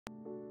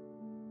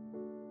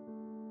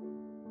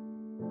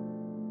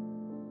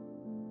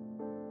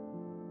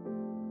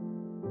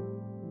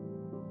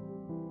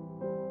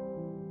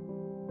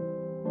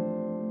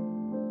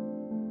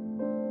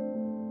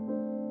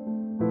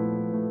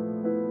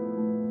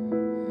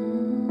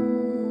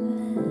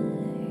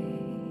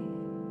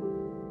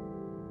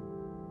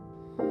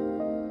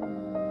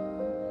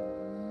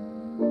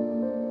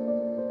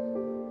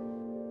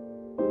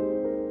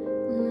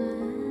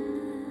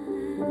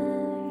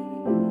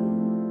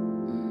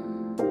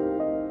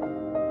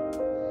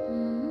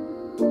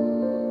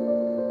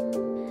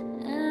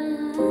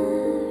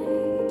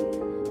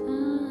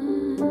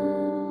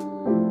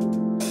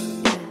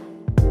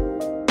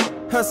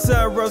The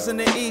sun rose in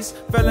the east,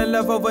 fell in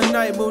love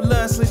overnight.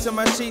 Mulan sleeps in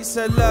my sheets,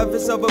 said love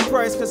is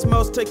overpriced, cause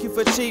most take you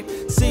for cheap.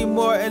 See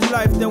more in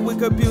life than we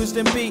could abuse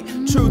and beat.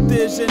 Truth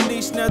is your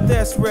niche, now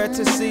that's rare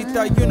to see.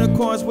 Thought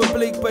unicorns were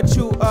bleak, but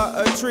you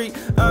are a treat.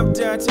 I'm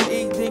down to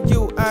eat, then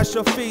you I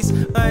shall feast.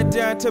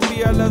 Undying to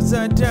be our love's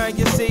undying,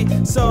 you see.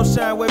 Soul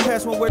shine way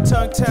past when we're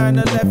tongue-tied,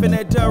 no laughing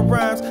at dumb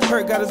rhymes.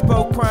 Hurt got us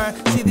both crying.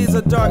 See, these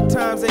are dark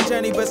times, ain't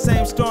journey but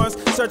same storms.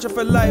 Searching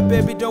for light,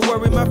 baby, don't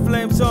worry, my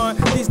flame's on.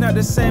 These not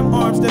the same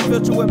arms that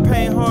filter with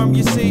pain, harm,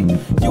 you see.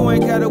 You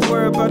ain't gotta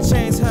worry about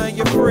chains, huh,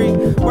 you're free.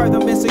 Where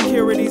them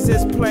insecurities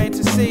is plain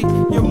to see.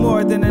 You're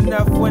more than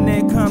enough when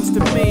it comes to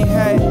me,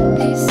 hey.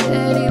 He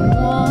said he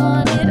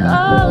wanted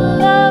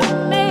all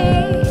of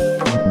me,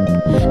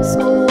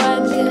 so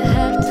why'd you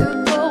have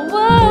to go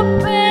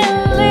up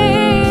and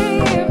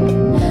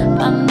leave?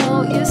 I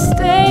know you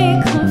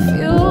stay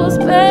confused,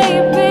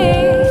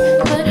 baby,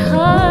 but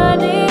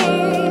honey,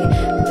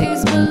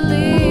 please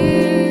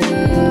believe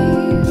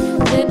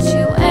that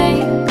you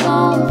ain't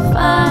gon'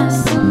 find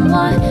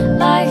someone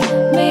like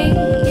me.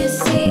 You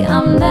see,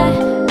 I'm that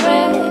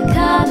rare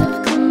kind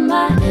of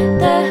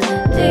commodity.